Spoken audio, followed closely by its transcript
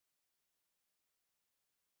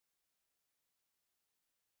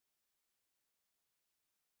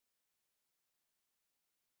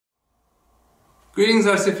Greetings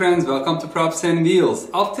RC friends, welcome to Props and Wheels.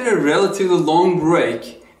 After a relatively long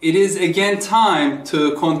break, it is again time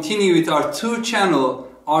to continue with our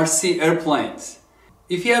two-channel RC airplanes.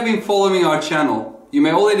 If you have been following our channel, you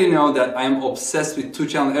may already know that I am obsessed with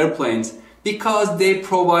two-channel airplanes because they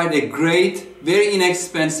provide a great, very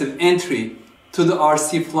inexpensive entry to the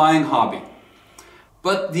RC flying hobby.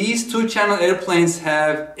 But these two-channel airplanes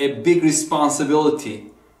have a big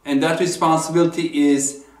responsibility, and that responsibility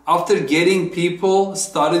is after getting people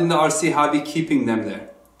started in the RC hobby, keeping them there.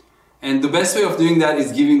 And the best way of doing that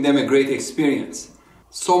is giving them a great experience.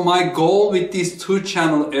 So my goal with these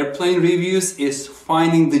two-channel airplane reviews is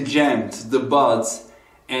finding the gems, the buds,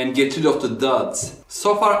 and get rid of the duds.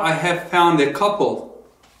 So far I have found a couple,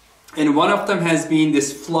 and one of them has been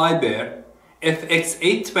this Flybear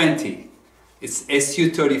FX820. It's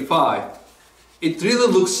SU35. It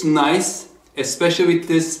really looks nice, especially with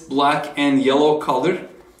this black and yellow color.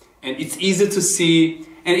 And it's easy to see,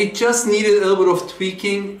 and it just needed a little bit of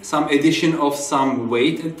tweaking, some addition of some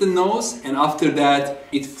weight at the nose, and after that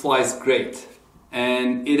it flies great.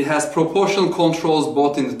 And it has proportional controls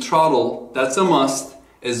both in the throttle, that's a must,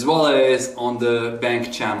 as well as on the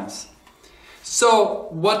bank channels. So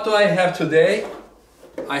what do I have today?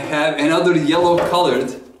 I have another yellow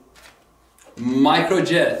colored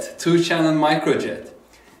microjet, two-channel microjet.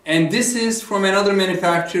 And this is from another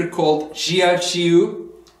manufacturer called XIAXIU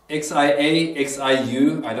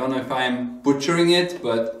XIAXIU. I don't know if I'm butchering it,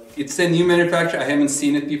 but it's a new manufacturer. I haven't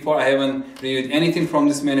seen it before. I haven't reviewed anything from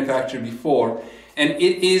this manufacturer before. And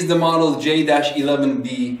it is the model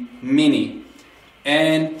J-11B Mini.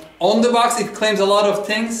 And on the box it claims a lot of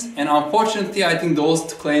things, and unfortunately I think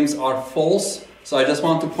those claims are false. So I just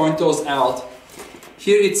want to point those out.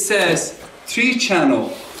 Here it says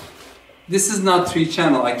 3-channel. This is not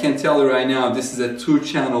 3-channel, I can tell you right now. This is a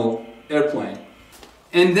 2-channel airplane.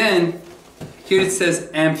 And then here it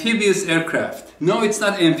says amphibious aircraft. No, it's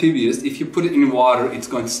not amphibious. If you put it in water, it's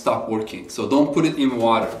going to stop working. So don't put it in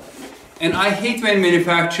water. And I hate when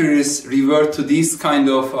manufacturers revert to these kind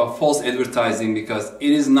of false advertising because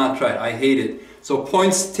it is not right. I hate it. So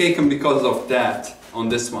points taken because of that on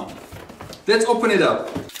this one. Let's open it up.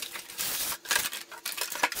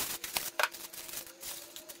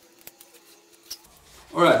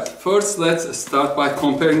 Alright, first let's start by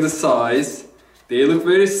comparing the size. They look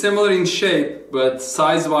very similar in shape, but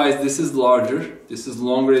size-wise this is larger, this is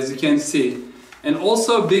longer as you can see, and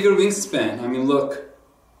also a bigger wingspan. I mean look,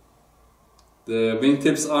 the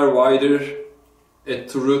wingtips are wider, at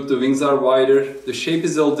the root the wings are wider, the shape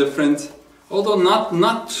is a little different, although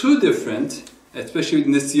not too different, especially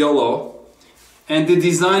in this yellow, and the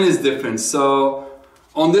design is different. So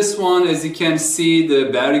on this one, as you can see,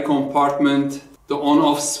 the battery compartment, the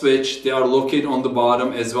on-off switch, they are located on the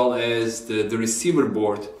bottom, as well as the receiver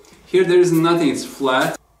board. Here there is nothing, it's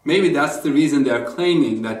flat. Maybe that's the reason they are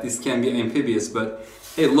claiming that this can be amphibious, but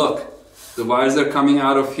hey look, the wires are coming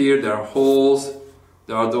out of here, there are holes,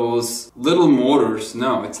 there are those little motors.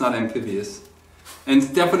 No, it's not amphibious. And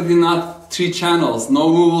it's definitely not 3 channels, no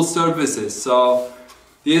movable surfaces. So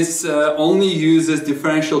this only uses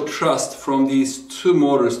differential thrust from these 2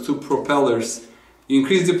 motors, 2 propellers. You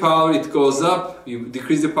increase the power, it goes up, you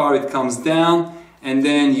decrease the power, it comes down, and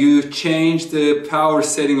then you change the power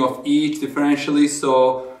setting of each differentially,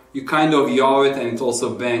 so you kind of yaw it and it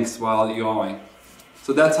also banks while yawing.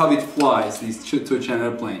 So that's how it flies, these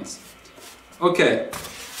two-channel airplanes. Okay,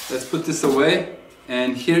 let's put this away,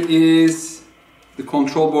 and here is the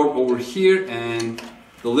control board over here, and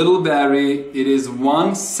the little battery. It is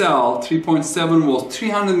one cell, 3.7 volt,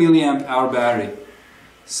 300 milliamp hour battery.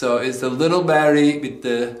 So it's the little battery with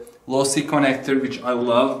the low C connector, which I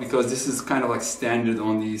love because this is kind of like standard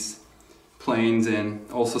on these planes and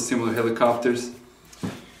also similar helicopters.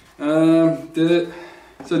 So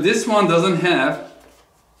this one doesn't have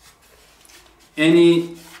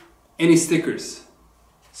any stickers.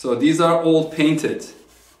 So these are all painted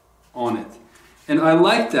on it. And I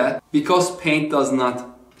like that because paint does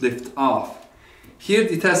not lift off. Here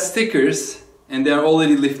it has stickers and they are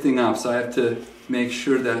already lifting up, so I have to make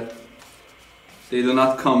sure that they do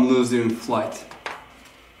not come loose during flight.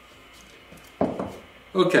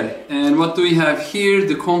 Okay, and what do we have here?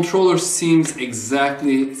 The controller seems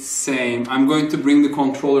exactly the same. I'm going to bring the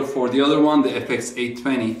controller for the other one, the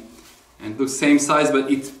FX820. And it looks same size,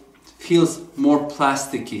 but it feels more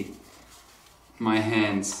plasticky in my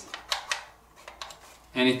hands.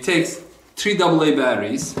 And it takes 3 AA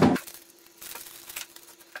batteries.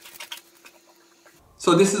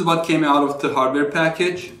 So this is what came out of the hardware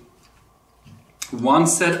package. One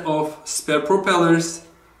set of spare propellers,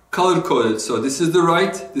 color coded. So this is the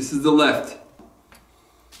right, this is the left.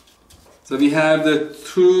 So we have the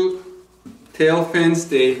two tail fins,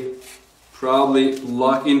 they probably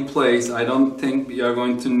lock in place. I don't think we are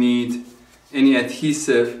going to need any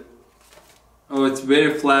adhesive. Oh, it's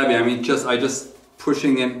very flabby. I mean, I just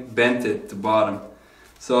pushing and bent it at the bottom.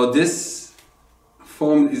 So this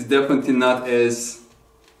foam is definitely not as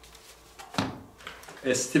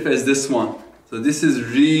stiff as this one. So this is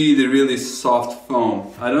really, really soft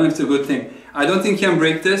foam. I don't know if it's a good thing. I don't think you can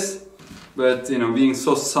break this, but you know, being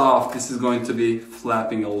so soft, this is going to be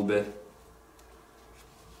flapping a little bit.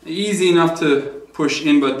 Easy enough to push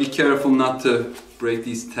in, but be careful not to break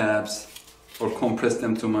these tabs or compress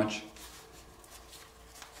them too much.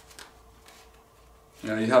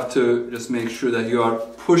 Yeah, you have to just make sure that you are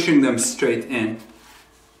pushing them straight in.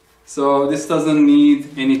 So this doesn't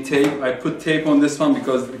need any tape. I put tape on this one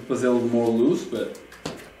because it was a little more loose, but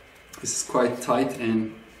this is quite tight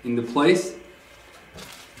and in the place.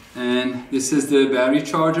 And this is the battery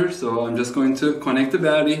charger, so I'm just going to connect the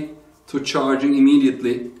battery to charging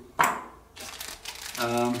immediately.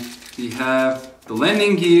 We have the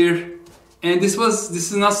landing gear, and this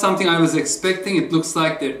is not something I was expecting. It looks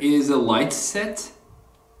like there is a light set.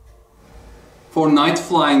 For night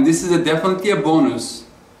flying, this is definitely a bonus.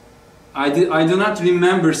 I do not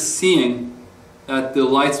remember seeing that the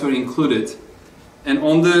lights were included. And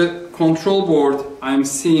on the control board, I'm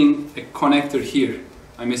seeing a connector here.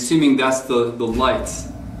 I'm assuming that's the lights.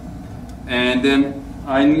 And then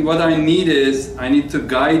what I need is, I need to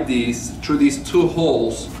guide these through these two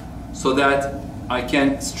holes so that I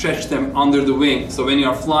can stretch them under the wing. So when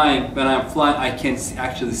I'm flying, I can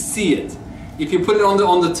actually see it. If you put it on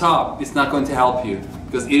the top, it's not going to help you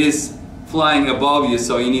because it is flying above you,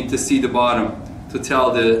 so you need to see the bottom to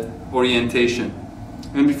tell the orientation.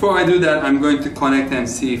 And before I do that, I'm going to connect and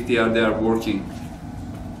see if they are working.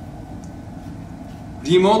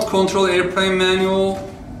 Remote control airplane manual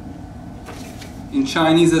in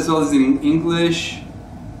Chinese as well as in English.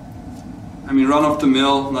 I mean, run of the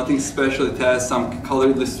mill, nothing special. It has some color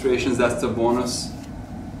illustrations, that's the bonus.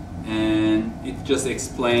 And it just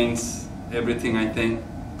explains everything, I think.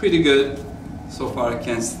 Pretty good, so far I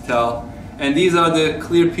can tell. And these are the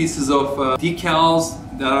clear pieces of decals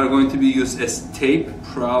that are going to be used as tape,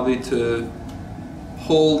 probably to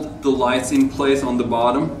hold the lights in place on the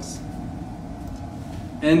bottom.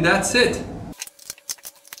 And that's it.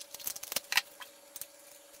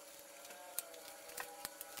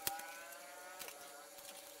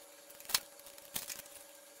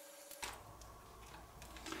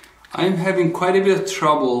 I'm having quite a bit of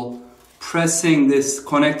trouble pressing this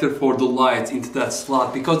connector for the lights into that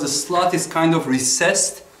slot because the slot is kind of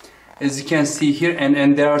recessed, as you can see here,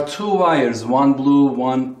 and there are two wires, one blue,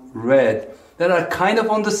 one red, that are kind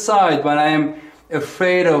of on the side, but I am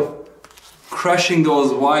afraid of crushing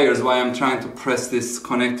those wires while I'm trying to press this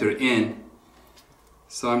connector in.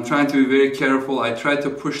 So I'm trying to be very careful. I tried to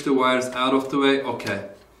push the wires out of the way. Okay,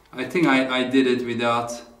 I think I did it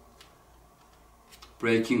without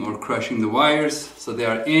breaking or crushing the wires, so they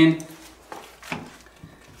are in.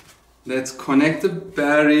 Let's connect the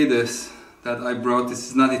battery that I brought. This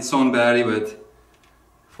is not its own battery, but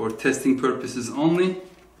for testing purposes only.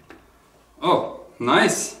 Oh,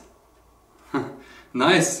 nice.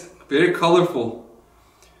 Nice, very colorful.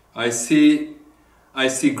 I see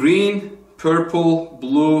green, purple,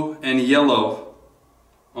 blue, and yellow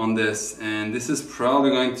on this, and this is probably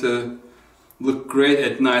going to look great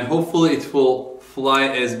at night. Hopefully it will fly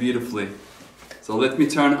as beautifully. So let me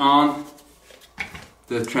turn on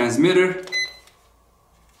the transmitter.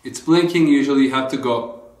 It's blinking. Usually you have to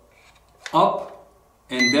go up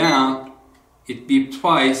and down. It beeped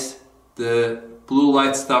twice. The blue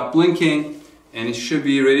light stopped blinking and it should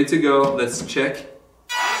be ready to go. Let's check.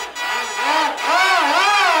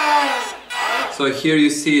 So here you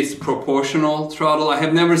see it's proportional throttle. I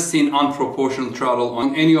have never seen unproportional throttle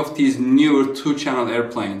on any of these newer 2-channel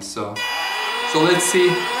airplanes. So let's see.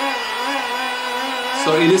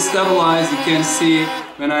 So it is stabilized. You can see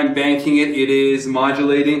when I'm banking it, it is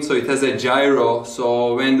modulating. So it has a gyro.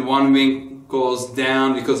 So when one wing goes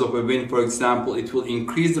down because of a wind, for example, it will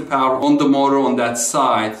increase the power on the motor on that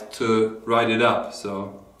side to ride it up.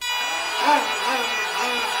 So.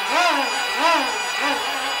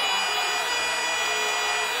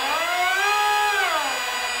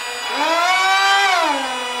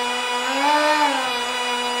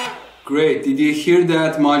 Great. Did you hear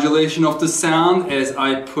that modulation of the sound as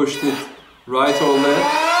I pushed it right or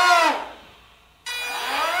left?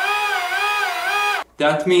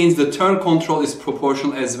 That means the turn control is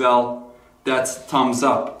proportional as well. That's thumbs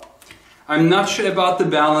up. I'm not sure about the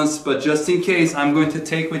balance, but just in case, I'm going to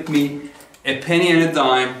take with me a penny and a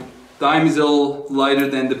dime. Dime is a little lighter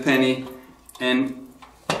than the penny. and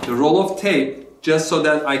the roll of tape just so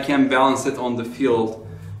that I can balance it on the field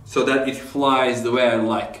so that it flies the way I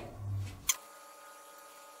like.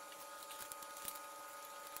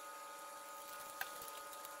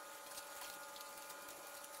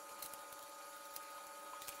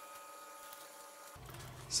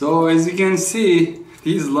 So as you can see,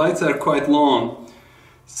 these lights are quite long.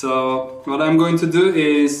 So what I'm going to do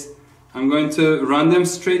is I'm going to run them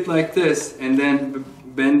straight like this and then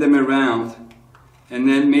bend them around, and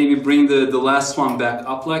then maybe bring the last one back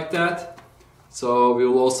up like that. So we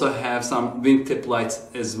will also have some wingtip lights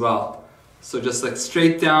as well. So just like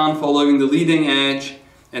straight down following the leading edge,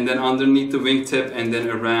 and then underneath the wingtip, and then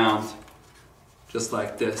around just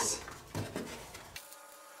like this.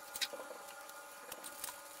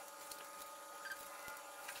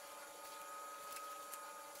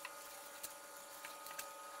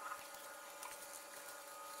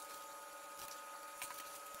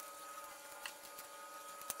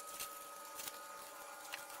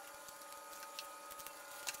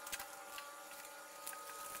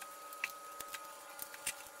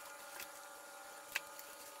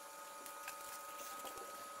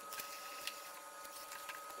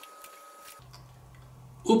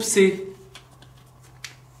 Oopsie,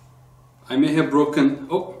 I may have broken,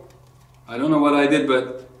 I don't know what I did,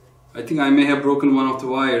 but I think I may have broken one of the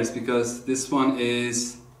wires because this one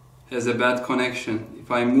has a bad connection.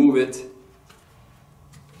 If I move it,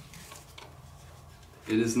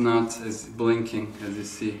 it is not as blinking as you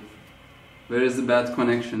see. Where is the bad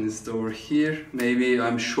connection? Is it over here? Maybe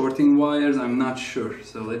I'm shorting wires, I'm not sure.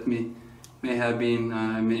 So I may have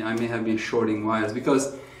been shorting wires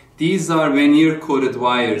because these are veneer coated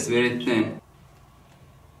wires, very thin.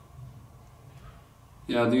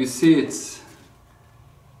 Yeah, do you see it?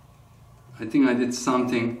 I think I did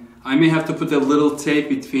something. I may have to put a little tape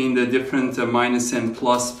between the different minus and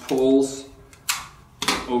plus poles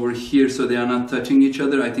over here so they are not touching each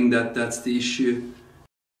other. I think that's the issue.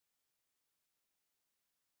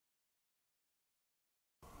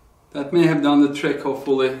 That may have done the trick.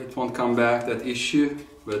 Hopefully it won't come back, that issue,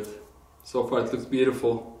 but so far it looks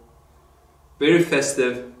beautiful. Very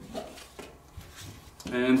festive.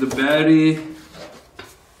 And the battery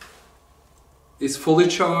is fully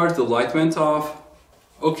charged, the light went off.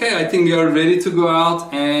 Okay, I think we are ready to go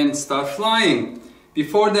out and start flying.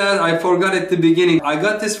 Before that, I forgot at the beginning, I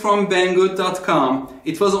got this from Banggood.com.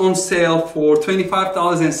 It was on sale for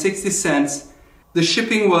 $25.60. The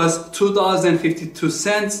shipping was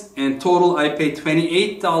 $2.52, and total I paid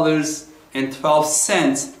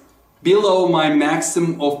 $28.12. Below my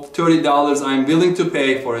maximum of $30 I'm willing to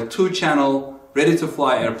pay for a 2-channel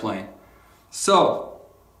ready-to-fly airplane. So,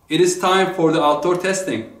 it is time for the outdoor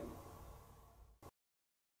testing.